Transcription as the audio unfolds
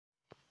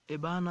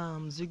Bana,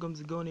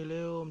 mzigoni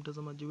leo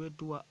mtazamaji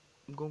wetu wa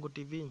Mgongo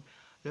TV.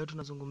 Leo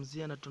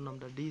tunazungumzia na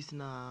tunamdadisi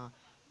na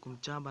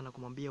kumchamba na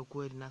kumwambia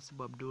ukweli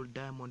Nasibu Abdul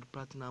Diamond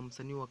Platinum,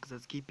 msanii wa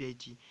kizazi kipya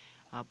hichi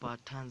hapa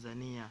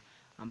Tanzania,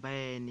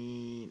 ambaye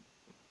ni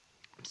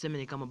tuseme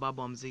ni kama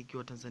baba wa muziki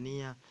wa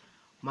Tanzania.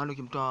 Maana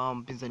ukimtoa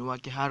mpinzani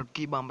wake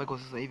Alikiba, ambaye kwa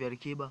sasa hivi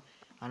Alikiba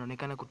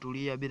anaonekana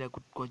kutulia bila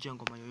kuachia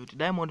ngoma yoyote.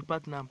 Diamond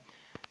Platinum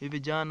hivi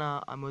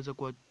jana ameweza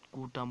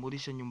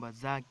kutambulisha nyumba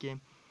zake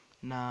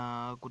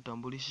na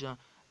kutambulisha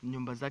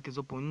nyumba zake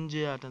zopo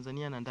nje ya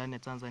Tanzania na ndani ya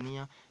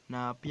Tanzania,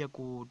 na pia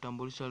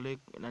kutambulisha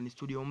na ni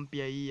studio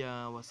mpya hii ya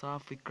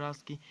Wasafi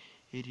Classic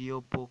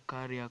iliyopo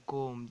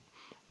Kariakoo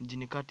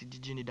mjini kati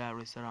jijini Dar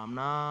es Salaam.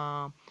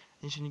 Na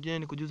nchi nyingine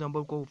ni kujuza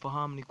ambao kwa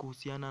ufahamu ni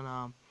kuhusiana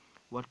na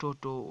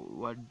watoto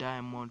wa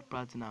Diamond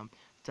Platinum.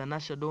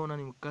 Tanasha Donna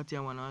ni kati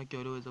ya wanawake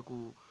walioweza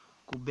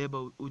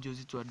kubeba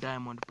ujauzito wa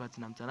Diamond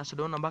Platinum. Tanasha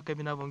Donna mpaka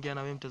hivi ninavyoongea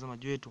na wewe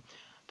mtazamaji wetu,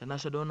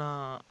 Tanasha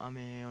Donna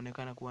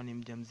ameonekana kuwa ni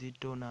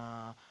mjamzito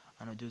na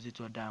ana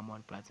ujauzito wa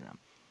Diamond Platinum.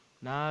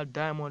 Na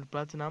Diamond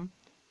Platinum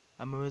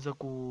ameweza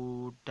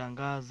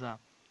kutangaza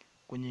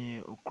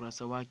kwenye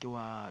ukurasa wake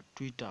wa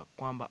Twitter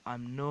kwamba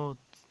I'm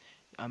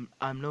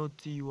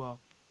not your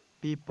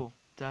people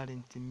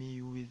telling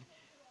me will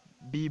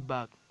be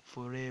back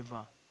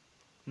forever.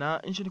 Na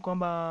nchi ni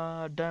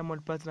kwamba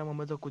Diamond Platinum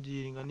ameweza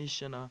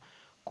kujilinganisha na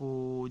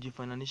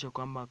kujifananisha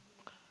kwamba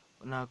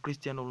na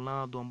Cristiano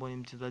Ronaldo, ambaye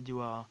ni mchezaji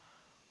wa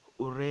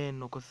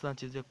Ureno, kwa sasa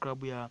anachezea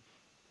klabu ya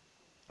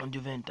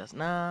Juventus.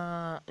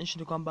 Na nchi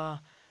ni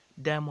kwamba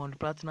Diamond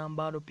Platinum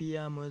bado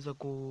pia ameweza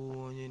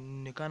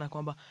kuonekana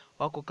kwamba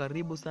wako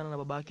karibu sana na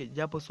babake,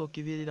 japo sio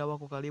kivili, ila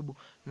wako karibu.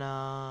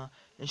 Na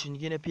nchi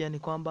nyingine pia ni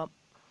kwamba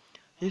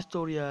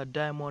historia ya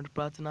Diamond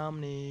Platinum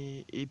ni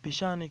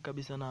ipishani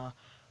kabisa na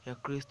ya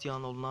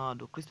Cristiano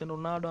Ronaldo. Cristiano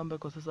Ronaldo ambaye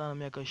kwa sasa ana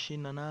miaka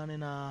 28,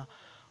 na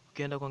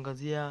ukienda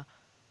kuangazia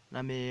na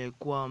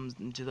amekuwa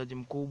mchezaji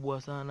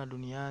mkubwa sana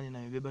duniani na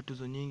amebeba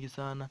tuzo nyingi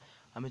sana,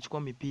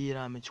 amechukua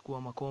mipira,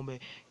 amechukua makombe.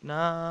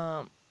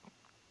 Na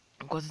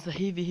kwa sasa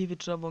hivi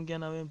tunavyoongea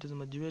na wewe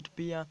mtazamaji wetu,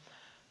 pia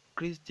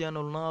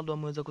Cristiano Ronaldo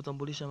ameweza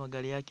kutambulisha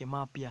magari yake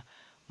mapya,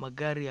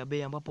 magari ya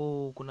bei,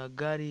 ambapo kuna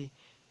gari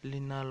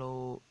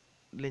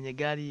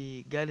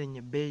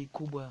lenye bei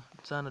kubwa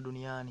sana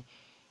duniani,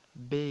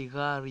 bei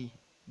ghali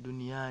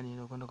duniani,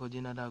 inakwenda kwa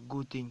jina la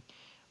Guting.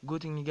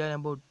 Ni gari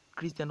ambayo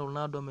Cristiano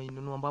Ronaldo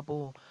ameinunua,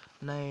 ambapo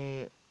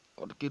naye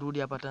tukirudi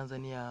hapa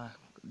Tanzania,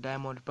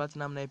 Diamond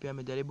Platinum naye pia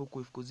amejaribu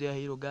kuifukuzia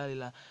hilo gari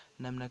la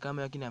namna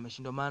kama, lakini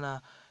ameshindwa.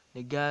 Maana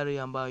ni gari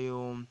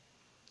ambayo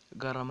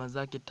gharama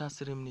zake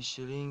taslim ni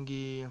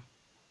shilingi,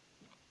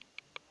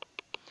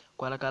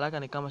 kwa haraka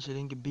ni kama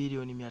shilingi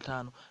bilioni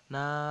 500.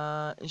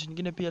 Na nchi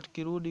nyingine pia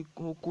tukirudi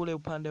kule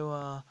upande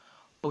wa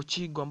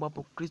Portugal,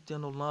 ambapo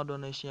Cristiano Ronaldo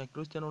anaishi.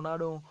 Cristiano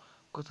Ronaldo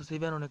kwa sasa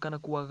hivi anaonekana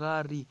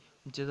kuwa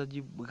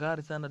mchezaji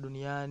ghali sana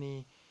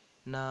duniani,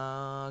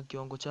 na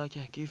kiwango chake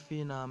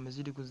hakifi na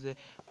amezidi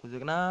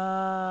kuzeka. Na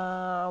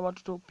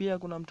watoto pia,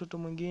 kuna mtoto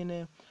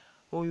mwingine,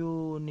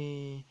 huyu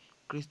ni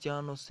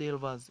Cristiano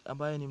Silvers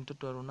ambaye ni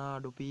mtoto wa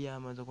Ronaldo, pia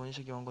ameweza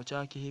kuonyesha kiwango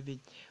chake hivi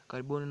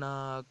karibuni,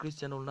 na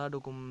Cristiano Ronaldo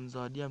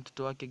kumzawadia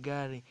mtoto wake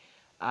gari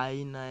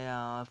aina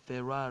ya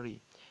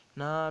Ferrari.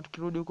 Na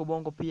tukirudi huko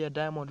Bongo, pia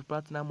Diamond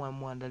Platinum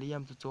amemwandalia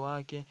mtoto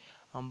wake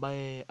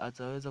ambaye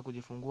ataweza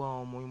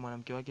kujifungua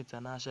mwanamke wake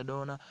Tanasha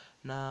Donna.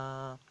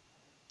 Na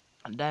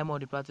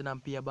Diamond Platinum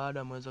pia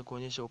bado ameweza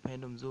kuonyesha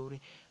upendo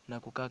mzuri na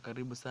kukaa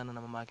karibu sana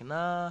na mamake.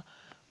 Na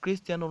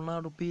Cristiano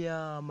Ronaldo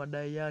pia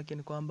madai yake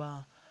ni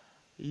kwamba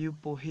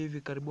yupo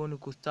hivi karibuni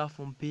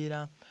kustaafu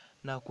mpira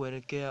na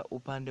kuelekea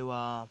upande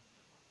wa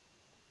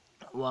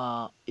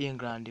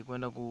England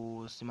kwenda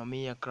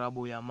kusimamia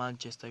klabu ya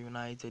Manchester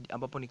United,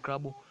 ambapo ni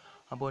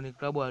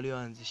klabu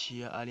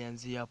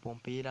alianzia hapo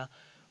mpira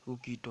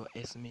ukiitwa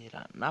AC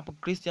Milan. Na hapo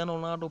Cristiano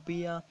Ronaldo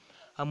pia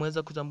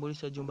ameweza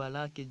kutambulisha jumba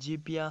lake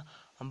jipya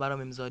ambalo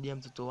amemzawadia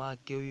mtoto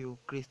wake huyu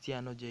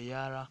Cristiano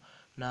Jr,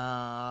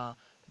 na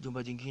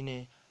jumba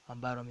jingine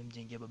ambalo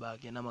amemjengea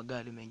babake, na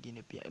magari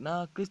mengine pia.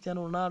 Na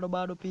Cristiano Ronaldo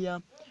bado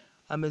pia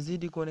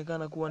amezidi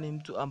kuonekana kuwa ni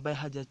mtu ambaye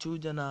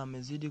hajachuja, na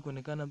amezidi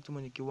kuonekana mtu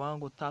mwenye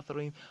kiwango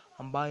taslim,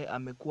 ambaye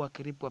amekuwa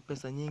akilipwa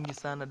pesa nyingi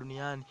sana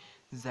duniani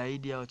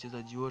zaidi ya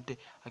wachezaji wote,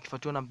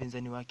 akifuatiwa na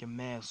mpinzani wake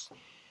Messi.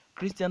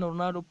 Cristiano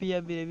Ronaldo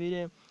pia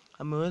vile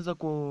ameweza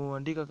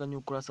kuandika kwenye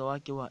ukurasa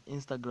wake wa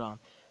Instagram,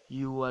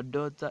 your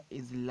daughter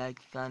is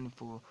like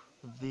thankful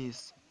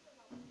this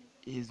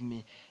is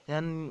me.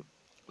 Yani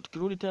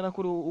tukirudi tena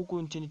kule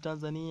huku nchini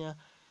Tanzania,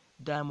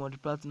 Diamond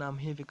Platinum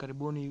hivi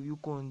karibuni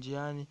yuko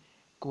njiani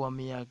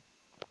kuhamia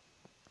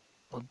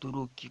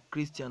Uturuki,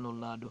 Cristiano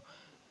Ronaldo.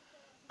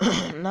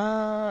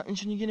 Na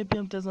nchi nyingine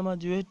pia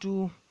mtazamaji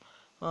wetu,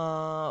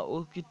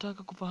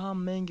 ukitaka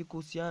kufahamu mengi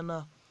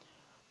kuhusiana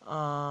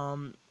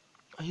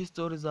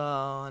history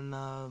za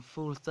na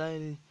full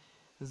style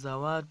za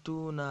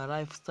watu na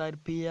lifestyle,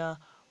 pia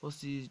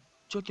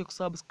usichoke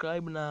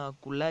kusubscribe na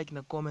kulike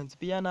na comment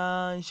pia.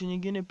 Na nchi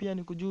nyingine pia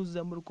ni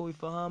kujuza ambapo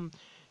uifahamu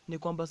ni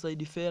kwamba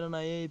Said Fera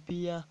na yeye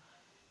pia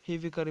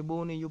hivi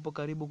karibuni yupo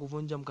karibu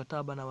kuvunja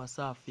mkataba na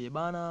Wasafi.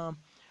 Bana,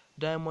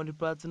 Diamond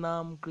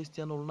Platinum,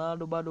 Cristiano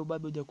Ronaldo bado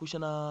ubabe hujakusha,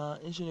 na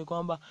issue ni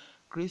kwamba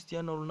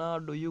Cristiano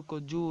Ronaldo yuko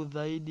juu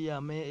zaidi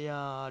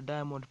ya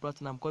Diamond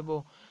Platinum. Kwa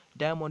hivyo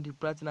Diamond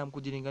Platinum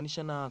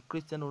kujilinganisha na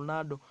Cristiano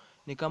Ronaldo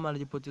ni kama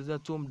alijipotezea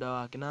tu muda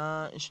wake.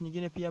 Na issue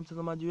nyingine pia,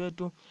 mtazamaji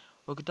wetu,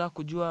 ukitaka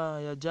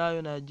kujua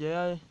yajayo na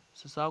yajayo,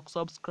 usisahau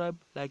kusubscribe,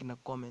 like na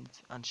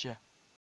comment and share.